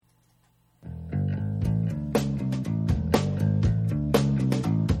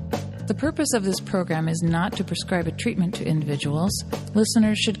The purpose of this program is not to prescribe a treatment to individuals.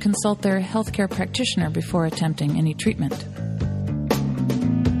 Listeners should consult their healthcare practitioner before attempting any treatment.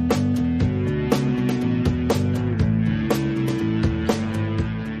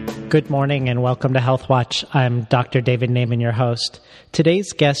 Good morning and welcome to Health Watch. I'm Dr. David Naiman, your host.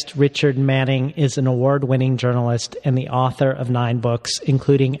 Today's guest, Richard Manning, is an award-winning journalist and the author of 9 books,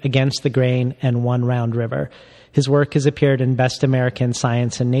 including Against the Grain and One Round River. His work has appeared in Best American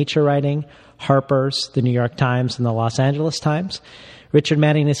Science and Nature Writing, Harper's, the New York Times, and the Los Angeles Times. Richard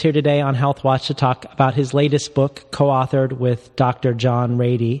Manning is here today on Health Watch to talk about his latest book, co-authored with Dr. John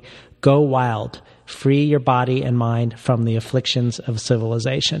Ratey, Go Wild, Free Your Body and Mind from the Afflictions of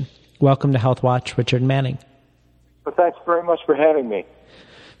Civilization. Welcome to Health Watch, Richard Manning. Well, thanks very much for having me.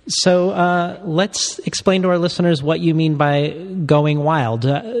 So let's explain to our listeners what you mean by going wild.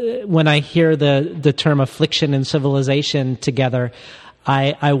 When I hear the term affliction and civilization together,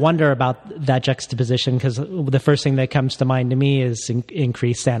 I wonder about that juxtaposition because the first thing that comes to mind to me is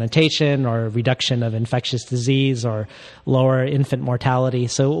increased sanitation or reduction of infectious disease or lower infant mortality.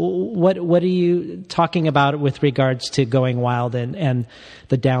 So what are you talking about with regards to going wild and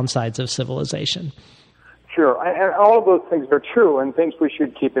the downsides of civilization? Sure, and all of those things are true, and things we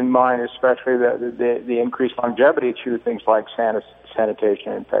should keep in mind, especially the increased longevity to things like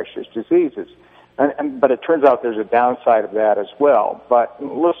sanitation and infectious diseases. But it turns out there's a downside of that as well. But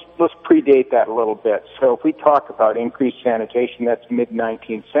let's predate that a little bit. So if we talk about increased sanitation, that's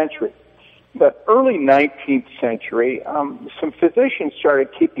mid-19th century. But early 19th century, some physicians started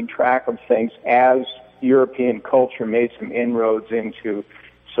keeping track of things as European culture made some inroads into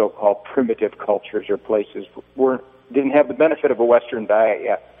so-called primitive cultures or places didn't have the benefit of a Western diet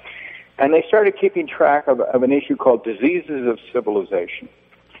yet. And they started keeping track of an issue called diseases of civilization.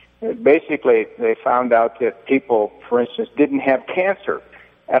 Basically, they found out that people, for instance, didn't have cancer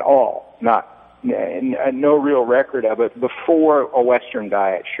at all, no real record of it before a Western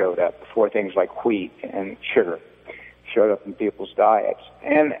diet showed up, before things like wheat and sugar showed up in people's diets.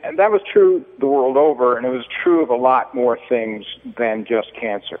 And that was true the world over, and it was true of a lot more things than just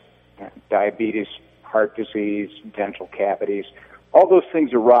cancer. Diabetes, heart disease, dental cavities, all those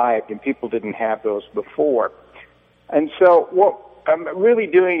things arrived, and people didn't have those before. And so what I'm really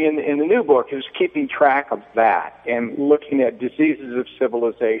doing in the new book is keeping track of that and looking at diseases of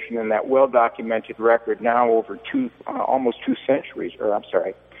civilization and that well-documented record now over almost 2 centuries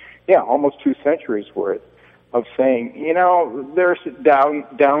worth of saying, there's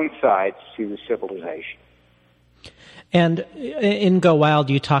downsides to civilization. And in Go Wild,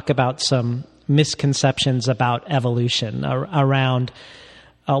 you talk about some misconceptions about evolution around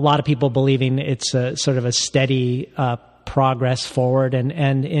a lot of people believing it's a sort of a steady progress forward, and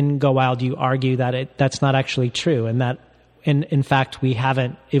in Go Wild you argue that that's not actually true, and that in fact we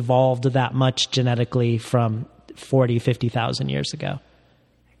haven't evolved that much genetically from 50,000 years ago.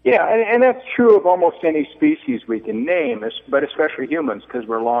 Yeah, and that's true of almost any species we can name, but especially humans, because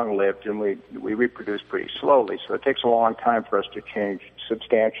we're long-lived and we reproduce pretty slowly, so it takes a long time for us to change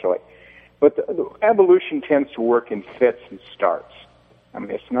substantially. But the evolution tends to work in fits and starts. I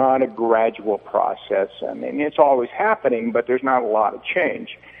mean, it's not a gradual process. I mean, it's always happening, but there's not a lot of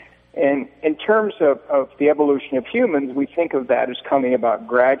change. And in terms of the evolution of humans, we think of that as coming about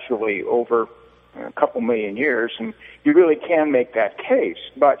gradually over a couple million years, and you really can make that case.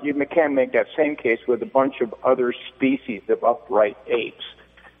 But you can make that same case with a bunch of other species of upright apes,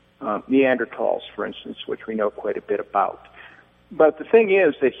 Neanderthals, for instance, which we know quite a bit about. But the thing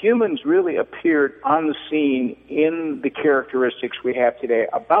is that humans really appeared on the scene in the characteristics we have today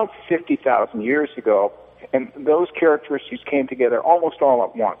about 50,000 years ago, and those characteristics came together almost all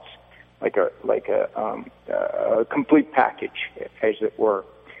at once, like a complete package, as it were.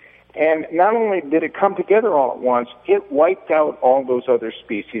 And not only did it come together all at once, it wiped out all those other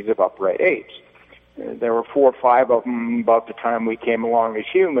species of upright apes. There were 4 or 5 of them about the time we came along as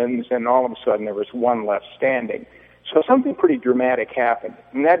humans, and all of a sudden there was one left standing. So something pretty dramatic happened.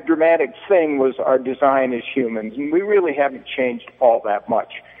 And that dramatic thing was our design as humans, and we really haven't changed all that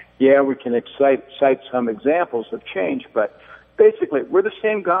much. Yeah, we can cite some examples of change, but basically we're the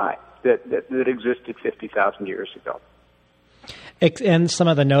same guy that existed 50,000 years ago. And some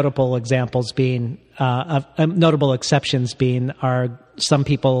of the notable examples being, notable exceptions being, are some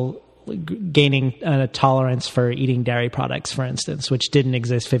people gaining a tolerance for eating dairy products, for instance, which didn't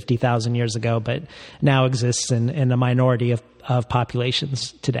exist 50,000 years ago, but now exists in a minority of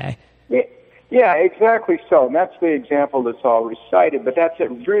populations today. Yeah, exactly so. And that's the example that's always cited, but that's a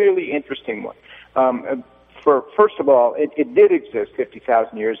really interesting one. First of all, it did exist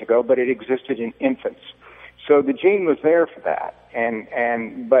 50,000 years ago, but it existed in infants. So the gene was there for that,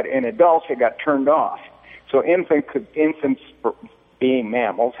 but in adults it got turned off. So infants, being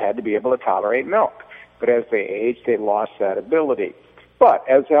mammals, had to be able to tolerate milk. But as they aged, they lost that ability. But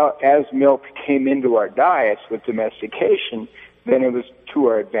as milk came into our diets with domestication, then it was to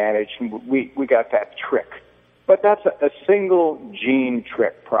our advantage, and we got that trick. But that's a single gene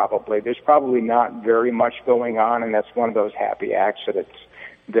trick, probably. There's probably not very much going on, and that's one of those happy accidents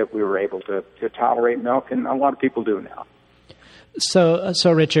that we were able to tolerate milk, and a lot of people do now.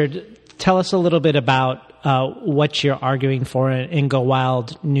 So Richard, tell us a little bit about what you're arguing for in Go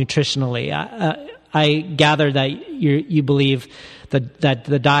Wild nutritionally. I gather that you believe that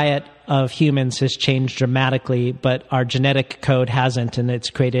the diet of humans has changed dramatically, but our genetic code hasn't, and it's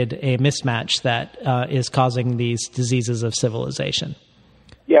created a mismatch that is causing these diseases of civilization.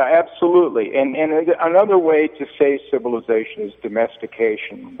 Yeah, absolutely. And another way to say civilization is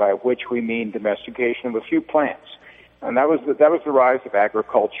domestication, by which we mean domestication of a few plants. And that was the rise of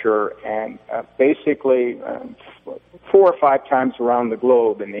agriculture, and basically 4 or 5 times around the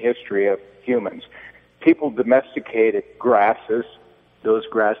globe in the history of humans, people domesticated grasses. Those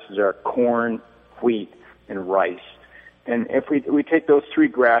grasses are corn, wheat, and rice. And if we take those 3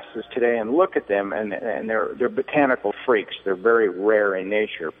 grasses today and look at them, and they're botanical freaks, they're very rare in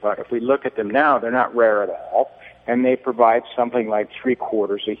nature. But if we look at them now, they're not rare at all, and they provide something like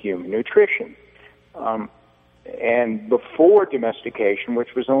 3/4 of human nutrition. And before domestication,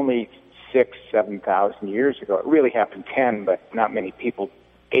 which was only 6,000-7,000 years ago, it really happened 10, but not many people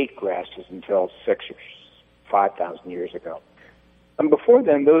ate grasses until 6,000 or 5,000 years ago. And before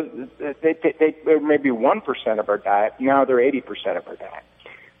then, they were maybe 1% of our diet. Now they're 80% of our diet.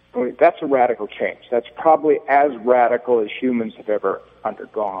 I mean, that's a radical change. That's probably as radical as humans have ever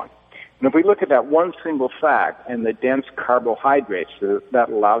undergone. And if we look at that one single fact and the dense carbohydrates that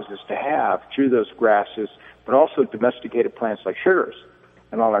allows us to have through those grasses, but also domesticated plants like sugars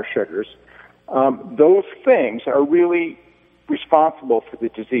and all our sugars, those things are really responsible for the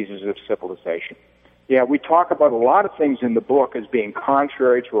diseases of civilization. Yeah, we talk about a lot of things in the book as being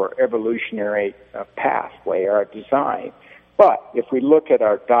contrary to our evolutionary pathway, our design. But if we look at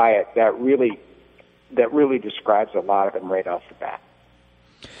our diet, that really describes a lot of them right off the bat.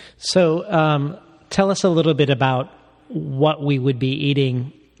 So tell us a little bit about what we would be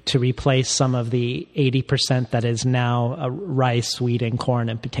eating to replace some of the 80% that is now rice, wheat, and corn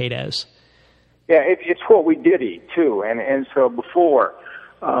and potatoes. Yeah, it's what we did eat too, and so before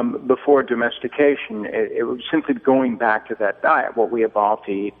domestication, it was simply going back to that diet, what we evolved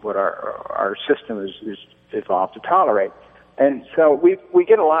to eat, what our system is evolved to tolerate. And so we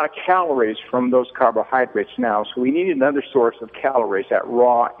get a lot of calories from those carbohydrates now, so we need another source of calories, that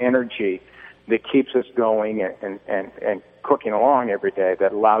raw energy that keeps us going and cooking along every day,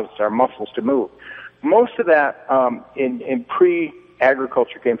 that allows our muscles to move. Most of that in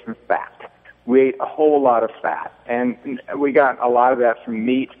pre-agriculture came from fat. We ate a whole lot of fat, and we got a lot of that from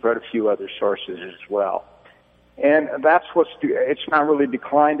meat, but a few other sources as well. And that's it's not really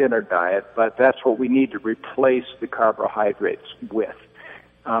declined in our diet, but that's what we need to replace the carbohydrates with,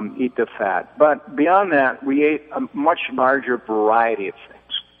 eat the fat. But beyond that, we ate a much larger variety of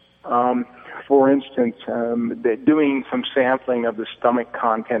things. For instance, doing some sampling of the stomach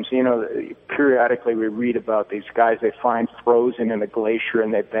contents. Periodically we read about these guys they find frozen in a glacier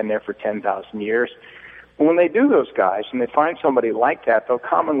and they've been there for 10,000 years. And when they do those guys and they find somebody like that, they'll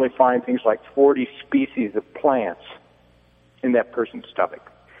commonly find things like 40 species of plants in that person's stomach.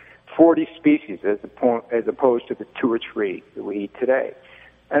 40 species as opposed to the 2 or 3 that we eat today.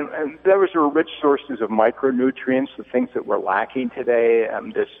 And those are rich sources of micronutrients, the things that we're lacking today,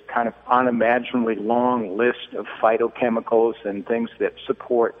 this kind of unimaginably long list of phytochemicals and things that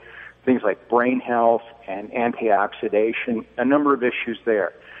support things like brain health and antioxidation, a number of issues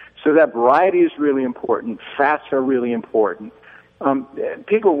there. So that variety is really important. Fats are really important.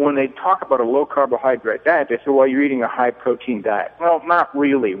 People, when they talk about a low-carbohydrate diet, they say, well, you're eating a high-protein diet. Well, not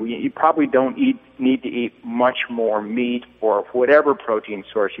really. You probably don't need to eat much more meat or whatever protein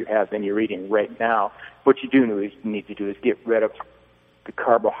source you have than you're eating right now. What you need to do is get rid of the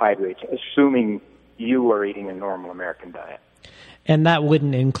carbohydrates, assuming you are eating a normal American diet. And that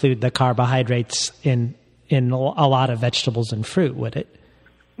wouldn't include the carbohydrates in a lot of vegetables and fruit, would it?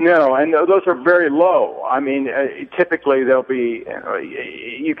 No, and those are very low. I mean, typically they'll be.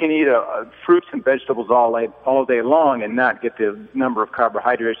 You can eat fruits and vegetables all day long and not get the number of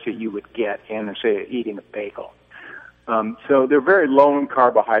carbohydrates that you would get in, say, eating a bagel. So they're very low in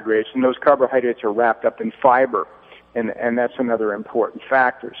carbohydrates, and those carbohydrates are wrapped up in fiber, and that's another important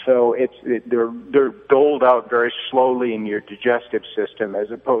factor. So they're doled out very slowly in your digestive system,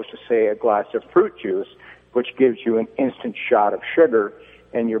 as opposed to, say, a glass of fruit juice which gives you an instant shot of sugar,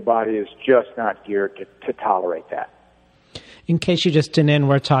 and your body is just not geared to tolerate that. In case you just tuned in,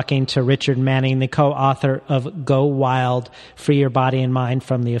 we're talking to Richard Manning, the co-author of Go Wild, Free Your Body and Mind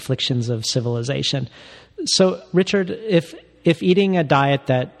from the Afflictions of Civilization. So, Richard, if eating a diet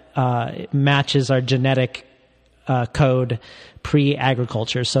that matches our genetic code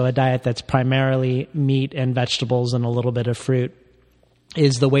pre-agriculture, so a diet that's primarily meat and vegetables and a little bit of fruit,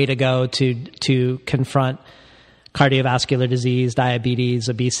 is the way to go to confront cardiovascular disease, diabetes,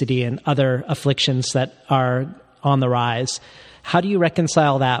 obesity, and other afflictions that are on the rise. How do you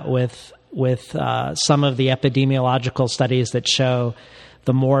reconcile that with some of the epidemiological studies that show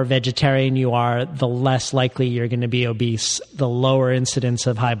the more vegetarian you are, the less likely you're going to be obese, the lower incidence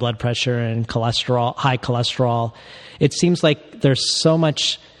of high blood pressure and high cholesterol? It seems like there's so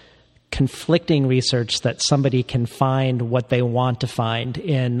much conflicting research that somebody can find what they want to find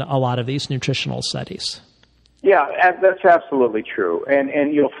in a lot of these nutritional studies. Yeah, that's absolutely true.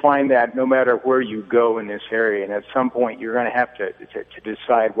 And you'll find that no matter where you go in this area, and at some point you're going to have to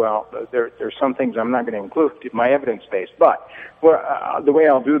decide, well, there's some things I'm not going to include in my evidence base. But the way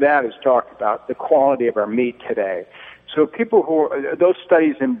I'll do that is talk about the quality of our meat today. So those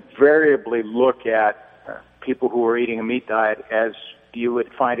studies invariably look at people who are eating a meat diet as you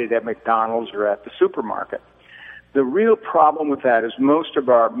would find it at McDonald's or at the supermarket. The real problem with that is most of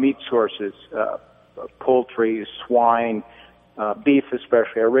our meat sources, poultry, swine, beef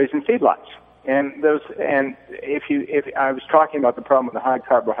especially, are raised in feedlots. And if I was talking about the problem with the high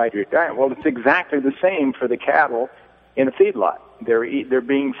carbohydrate diet, well, it's exactly the same for the cattle in a feedlot. They're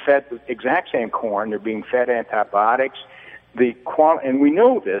being fed the exact same corn. They're being fed antibiotics. And we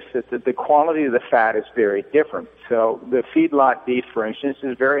know this, that the quality of the fat is very different. So the feedlot beef, for instance,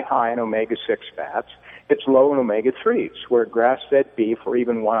 is very high in omega-6 fats. It's low in omega-3s, where grass-fed beef or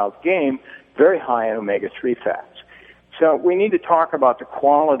even wild game, very high in omega-3 fats. So we need to talk about the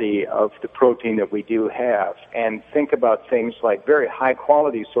quality of the protein that we do have and think about things like very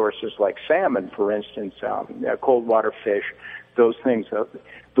high-quality sources like salmon, for instance, cold water fish, those things.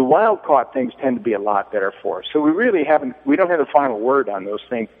 The wild-caught things tend to be a lot better for us. So we don't have the final word on those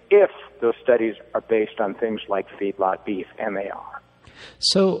things if those studies are based on things like feedlot beef, and they are.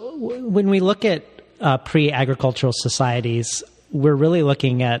 So when we look at pre-agricultural societies, we're really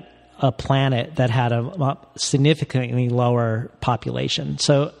looking at a planet that had a significantly lower population.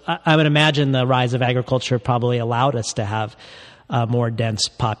 So I would imagine the rise of agriculture probably allowed us to have a more dense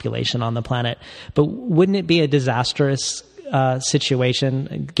population on the planet. But wouldn't it be a disastrous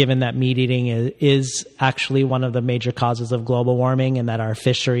situation, given that meat eating is actually one of the major causes of global warming, and that our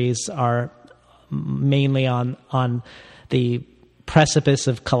fisheries are mainly on the precipice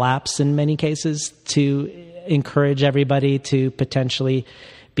of collapse in many cases, to encourage everybody to potentially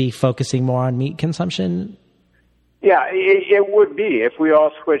be focusing more on meat consumption? Yeah, it would be if we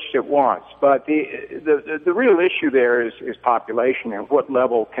all switched at once. But the real issue there is population, and what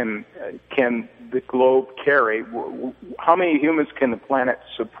level can the globe carry? How many humans can the planet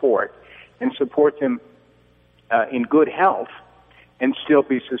support, and support them in good health and still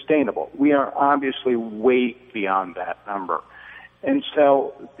be sustainable? We are obviously way beyond that number. And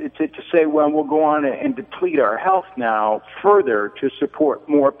so to say, well, we'll go on and deplete our health now further to support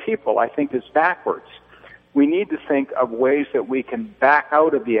more people, I think is backwards. We need to think of ways that we can back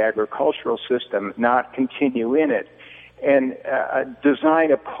out of the agricultural system, not continue in it, and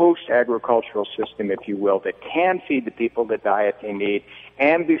design a post-agricultural system, if you will, that can feed the people the diet they need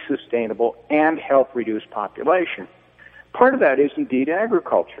and be sustainable and help reduce population. Part of that is indeed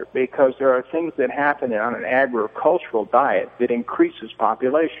agriculture, because there are things that happen on an agricultural diet that increases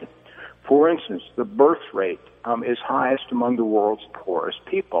population. For instance, the birth rate is highest among the world's poorest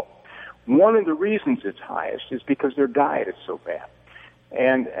people. One of the reasons it's highest is because their diet is so bad.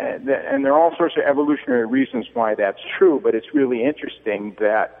 And there are all sorts of evolutionary reasons why that's true, but it's really interesting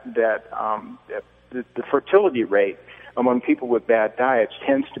that the fertility rate among people with bad diets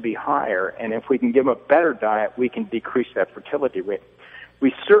tends to be higher, and if we can give them a better diet, we can decrease that fertility rate.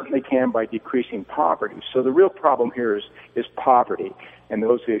 We certainly can by decreasing poverty. So the real problem here is poverty and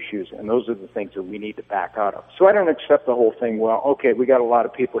those issues, and those are the things that we need to back out of. So I don't accept the whole thing, well, okay, we got a lot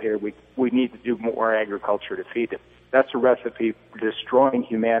of people here, we need to do more agriculture to feed them. That's a recipe for destroying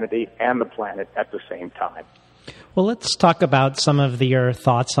humanity and the planet at the same time. Well, let's talk about some of your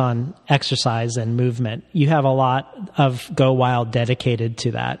thoughts on exercise and movement. You have a lot of Go Wild dedicated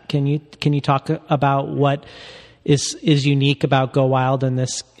to that. Can you talk about what is unique about Go Wild in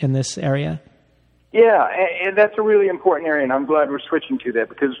this area? Yeah, and that's a really important area, and I'm glad we're switching to that,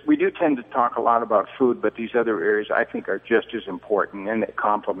 because we do tend to talk a lot about food, but these other areas I think are just as important, and they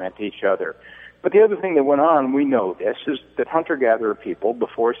complement each other. But the other thing that went on, we know this, is that hunter-gatherer people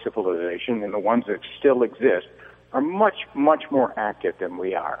before civilization, and the ones that still exist, are much, much more active than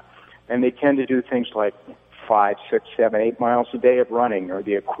we are. And they tend to do things like 5, 6, 7, 8 miles a day of running, or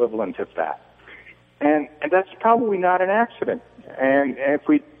the equivalent of that. And that's probably not an accident. And if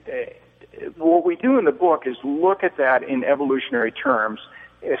what we do in the book is look at that in evolutionary terms,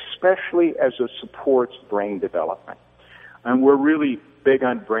 especially as it supports brain development. And we're really big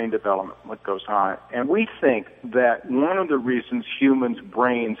on brain development, what goes on. And we think that one of the reasons humans'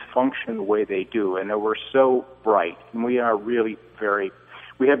 brains function the way they do, and that we're so bright, and we are really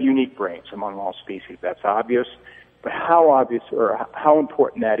we have unique brains among all species, that's obvious, but how obvious or how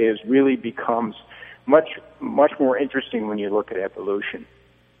important that is really becomes much, much more interesting when you look at evolution.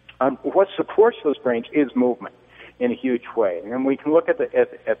 What supports those brains is movement in a huge way. And we can look at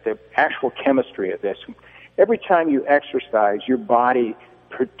the actual chemistry of this. Every time you exercise, your body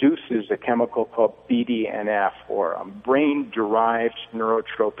produces a chemical called BDNF, or a brain-derived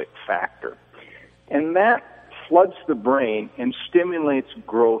neurotropic factor. And that floods the brain and stimulates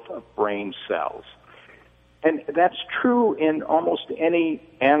growth of brain cells. And that's true in almost any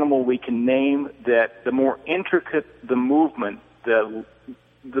animal we can name, that the more intricate the movement, the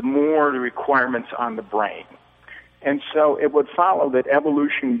more the requirements on the brain. And so it would follow that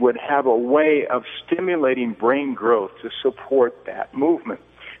evolution would have a way of stimulating brain growth to support that movement.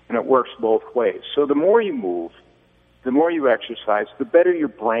 And it works both ways. So the more you move, the more you exercise, the better your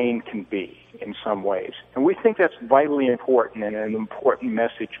brain can be in some ways. And we think that's vitally important and an important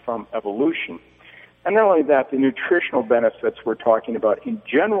message from evolution. And not only that, the nutritional benefits we're talking about in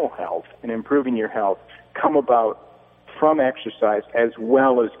general health and improving your health come about from exercise as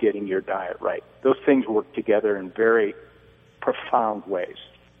well as getting your diet right. Those things work together in very profound ways.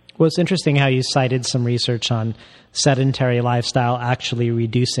 Well, it's interesting how you cited some research on sedentary lifestyle actually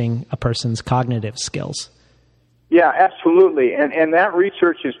reducing a person's cognitive skills. Yeah, absolutely. And that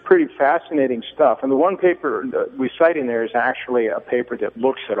research is pretty fascinating stuff. And the one paper that we cite in there is actually a paper that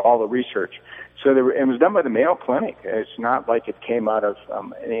looks at all the research. So it was done by the Mayo Clinic. It's not like it came out of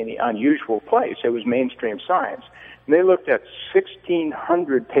any unusual place. It was mainstream science. And they looked at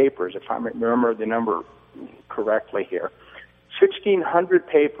 1,600 papers, if I remember the number correctly here. 1,600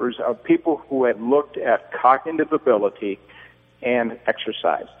 papers of people who had looked at cognitive ability and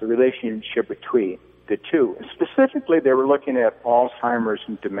exercise, the relationship between the two. And specifically, they were looking at Alzheimer's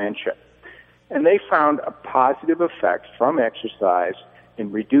and dementia. And they found a positive effect from exercise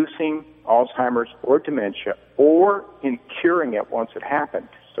in reducing Alzheimer's or dementia, or in curing it once it happened.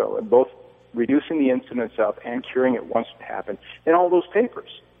 So both reducing the incidence of and curing it once it happened in all those papers.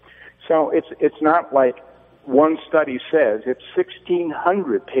 So it's not like one study says, it's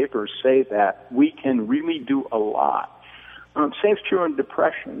 1,600 papers say that we can really do a lot. Same is true in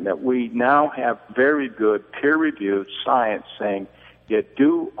depression, that we now have very good peer-reviewed science saying you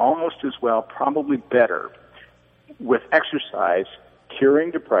do almost as well, probably better, with exercise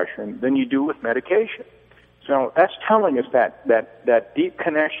curing depression than you do with medication. So that's telling us that deep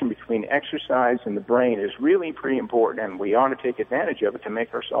connection between exercise and the brain is really pretty important, and we ought to take advantage of it to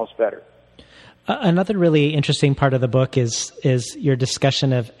make ourselves better. Another really interesting part of the book is your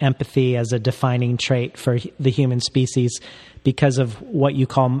discussion of empathy as a defining trait for the human species because of what you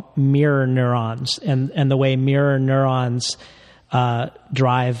call mirror neurons and the way mirror neurons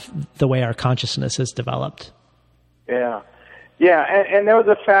drive the way our consciousness is developed. Yeah. Yeah, and that was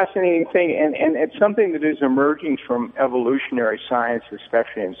a fascinating thing, and it's something that is emerging from evolutionary science,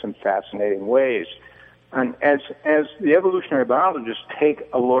 especially in some fascinating ways. And as the evolutionary biologists take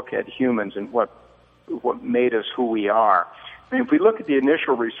a look at humans and what made us who we are, I mean, if we look at the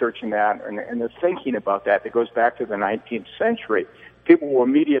initial research in that and the thinking about that goes back to the 19th century, people will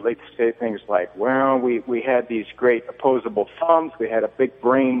immediately say things like, well, we had these great opposable thumbs, we had a big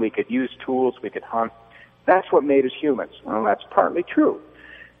brain, we could use tools, we could hunt. That's what made us humans. Well, that's partly true.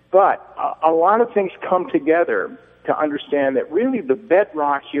 But a lot of things come together to understand that really the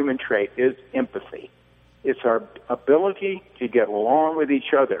bedrock human trait is empathy. It's our ability to get along with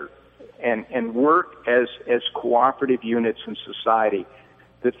each other and work as cooperative units in society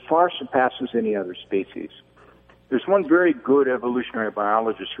that far surpasses any other species. There's one very good evolutionary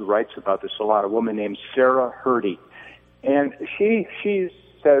biologist who writes about this a lot, a woman named Sarah Hrdy. And she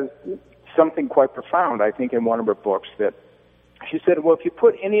says something quite profound, I think, in one of her books, that she said, well, if you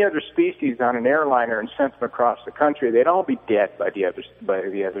put any other species on an airliner and sent them across the country, they'd all be dead by the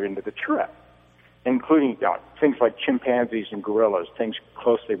other end of the trip, including things like chimpanzees and gorillas, things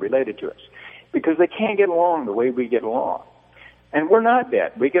closely related to us, because they can't get along the way we get along. And we're not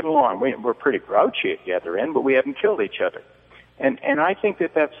dead. We get along. We're pretty grouchy at the other end, but we haven't killed each other. And I think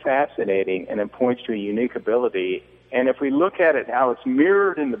that that's fascinating, and it points to a unique ability. And if we look at it, how it's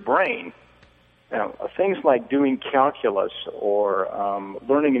mirrored in the brain, things like doing calculus or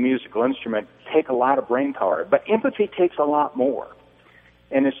learning a musical instrument take a lot of brain power, but empathy takes a lot more.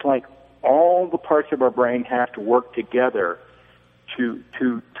 And it's like all the parts of our brain have to work together to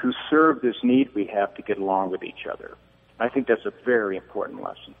serve this need we have to get along with each other. I think that's a very important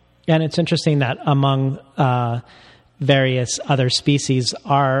lesson. And it's interesting that among various other species,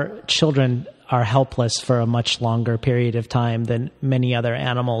 our children are helpless for a much longer period of time than many other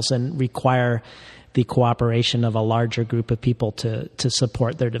animals and require the cooperation of a larger group of people to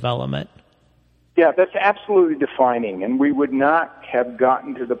support their development. Yeah, that's absolutely defining, and we would not have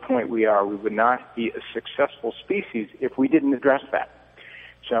gotten to the point we are. We would not be a successful species if we didn't address that.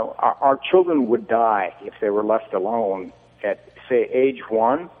 So our children would die if they were left alone at, say, age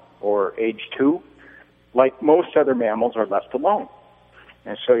 1 or age 2, like most other mammals are left alone.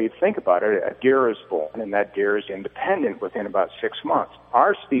 And so you think about it, a deer is born, and that deer is independent within about 6 months.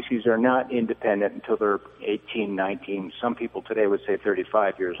 Our species are not independent until they're 18, 19, some people today would say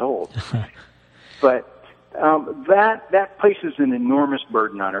 35 years old. But that places an enormous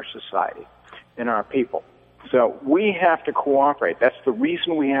burden on our society and our people. So we have to cooperate. That's the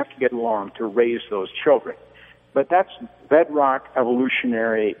reason we have to get along, to raise those children. But that's bedrock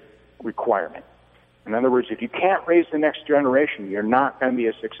evolutionary requirement. In other words, if you can't raise the next generation, you're not going to be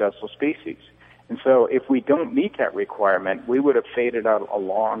a successful species. And so if we don't meet that requirement, we would have faded out a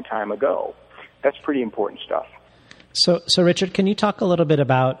long time ago. That's pretty important stuff. So Richard, can you talk a little bit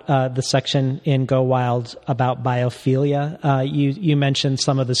about the section in Go Wild about biophilia? You mentioned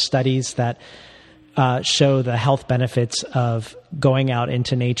some of the studies that show the health benefits of going out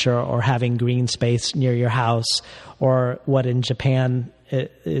into nature or having green space near your house, or what in Japan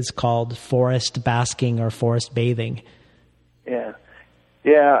is called forest basking or forest bathing. Yeah.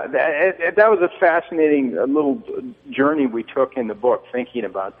 That was a fascinating little journey we took in the book, thinking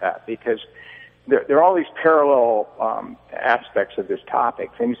about that, because there are all these parallel aspects of this topic,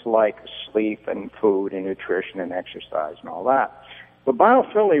 things like sleep and food and nutrition and exercise and all that. But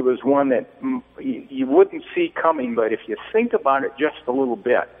biophilia was one that you wouldn't see coming, but if you think about it just a little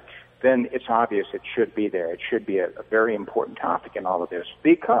bit, then it's obvious it should be there. It should be a very important topic in all of this,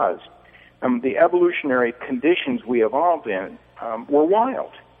 because the evolutionary conditions we evolved in were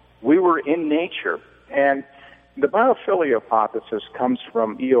wild. We were in nature. And the biophilia hypothesis comes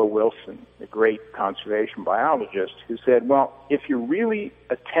from E.O. Wilson, the great conservation biologist, who said, well, if you're really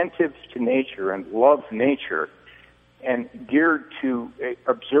attentive to nature and love nature and geared to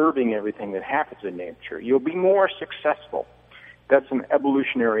observing everything that happens in nature, you'll be more successful. That's an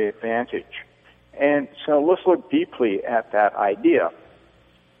evolutionary advantage. And so let's look deeply at that idea.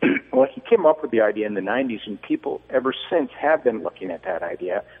 Well, he came up with the idea in the 90s, and people ever since have been looking at that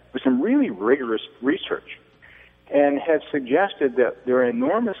idea with some really rigorous research, and has suggested that there are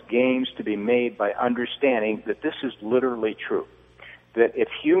enormous gains to be made by understanding that this is literally true, that if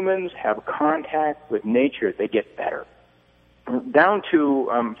humans have contact with nature, they get better. Down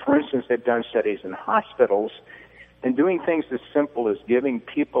to, for instance, they've done studies in hospitals and doing things as simple as giving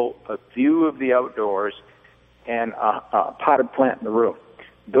people a view of the outdoors and a potted plant in the room.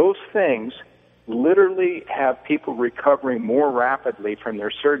 Those things literally have people recovering more rapidly from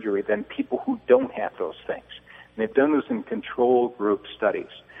their surgery than people who don't have those things. And they've done this in control group studies.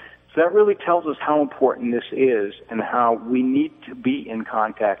 So that really tells us how important this is and how we need to be in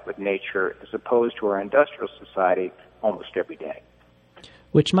contact with nature as opposed to our industrial society almost every day.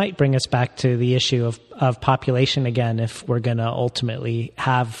 Which might bring us back to the issue of population again, if we're going to ultimately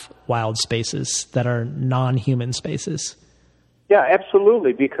have wild spaces that are non-human spaces. Yeah,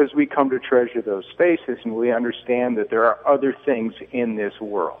 absolutely, because we come to treasure those spaces and we understand that there are other things in this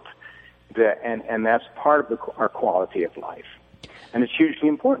world, and that's part of our quality of life. And it's hugely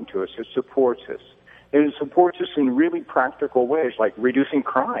important to us. It supports us. It supports us in really practical ways, like reducing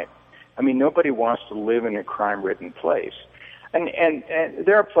crime. I mean, nobody wants to live in a crime-ridden place. And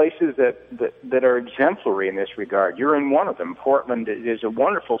there are places that are exemplary in this regard. You're in one of them. Portland is a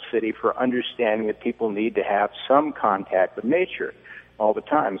wonderful city for understanding that people need to have some contact with nature all the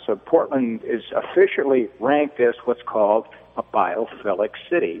time. So Portland is officially ranked as what's called a biophilic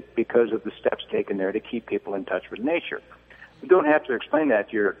city because of the steps taken there to keep people in touch with nature. You don't have to explain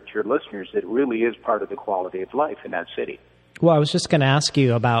that to your listeners. It really is part of the quality of life in that city. Well, I was just going to ask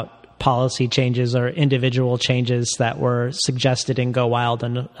you about policy changes or individual changes that were suggested in Go Wild,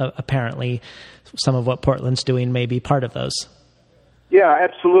 and apparently some of what Portland's doing may be part of those. Yeah,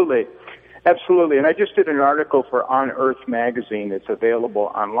 absolutely. And I just did an article for On Earth magazine that's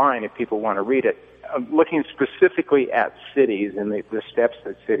available online if people want to read it. looking specifically at cities and the steps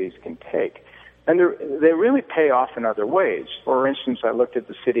that cities can take. And they really pay off in other ways. For instance, I looked at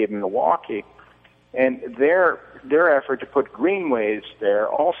the city of Milwaukee, and their effort to put greenways there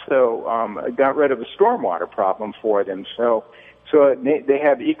also got rid of the stormwater problem for them. So they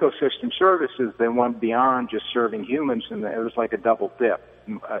have ecosystem services that went beyond just serving humans, and it was like a double dip,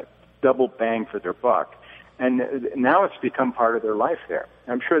 a double bang for their buck. And now it's become part of their life there.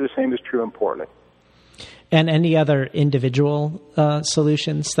 I'm sure the same is true in Portland. And any other individual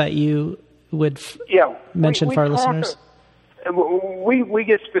solutions that you would mention for our listeners? We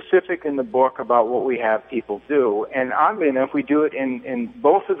get specific in the book about what we have people do, and oddly enough, we do it in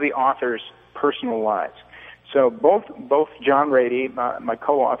both of the authors' personal lives. So both John Rady, my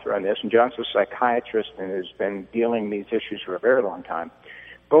co-author on this, and John's a psychiatrist and has been dealing with these issues for a very long time,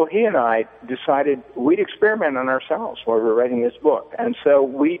 both he and I decided we'd experiment on ourselves while we were writing this book. And so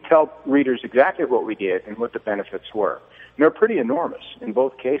we tell readers exactly what we did and what the benefits were. And they're pretty enormous in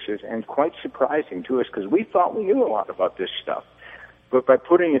both cases and quite surprising to us because we thought we knew a lot about this stuff. But by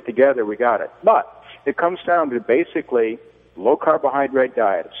putting it together, we got it. But it comes down to basically low-carbohydrate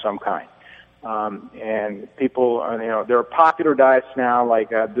diet of some kind. And people, there are popular diets now like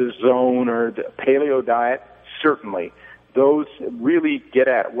the Zone or the Paleo diet, certainly. Those really get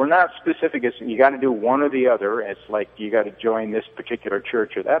at it. We're not specific as you got to do one or the other. It's like you got to join this particular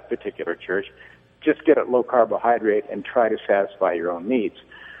church or that particular church. Just get at low carbohydrate and try to satisfy your own needs.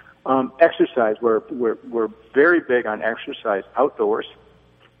 Exercise, we're very big on exercise outdoors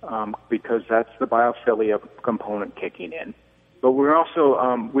because that's the biophilia component kicking in. But we're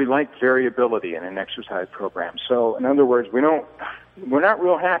also we like variability in an exercise program. So in other words, we're not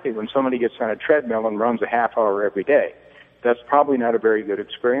real happy when somebody gets on a treadmill and runs a half hour every day. That's probably not a very good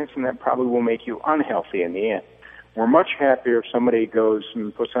experience, and that probably will make you unhealthy in the end. We're much happier if somebody goes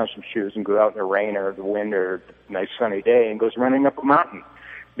and puts on some shoes and goes out in the rain or the wind or a nice sunny day and goes running up a mountain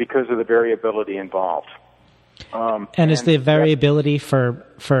because of the variability involved. And is the variability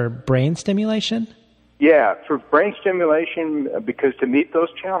for brain stimulation? Yeah, for brain stimulation, because to meet those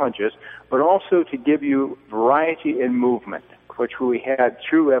challenges, but also to give you variety in movement, which we had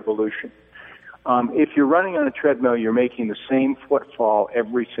through evolution. If you're running on a treadmill, you're making the same footfall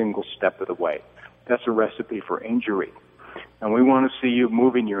every single step of the way. That's a recipe for injury. And we want to see you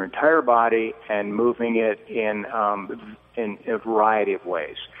moving your entire body and moving it in a variety of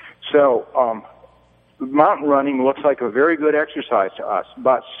ways. So mountain running looks like a very good exercise to us,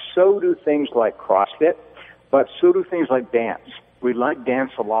 but so do things like CrossFit, but so do things like dance. We like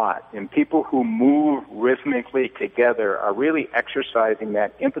dance a lot, and people who move rhythmically together are really exercising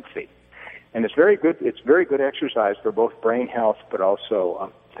that empathy. And it's very good. It's very good exercise for both brain health, but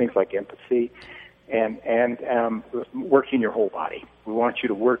also things like empathy and working your whole body. We want you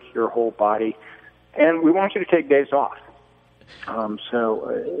to work your whole body, and we want you to take days off.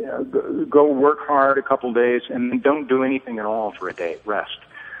 So go work hard a couple days, and then don't do anything at all for a day. Rest.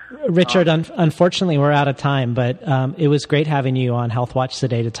 Richard, unfortunately, we're out of time, but it was great having you on Health Watch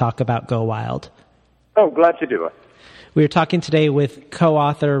today to talk about Go Wild. Oh, glad to do it. We are talking today with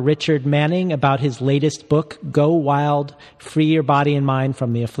co-author Richard Manning about his latest book, Go Wild, Free Your Body and Mind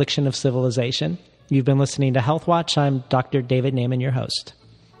from the Affliction of Civilization. You've been listening to Health Watch. I'm Dr. David Naiman, your host.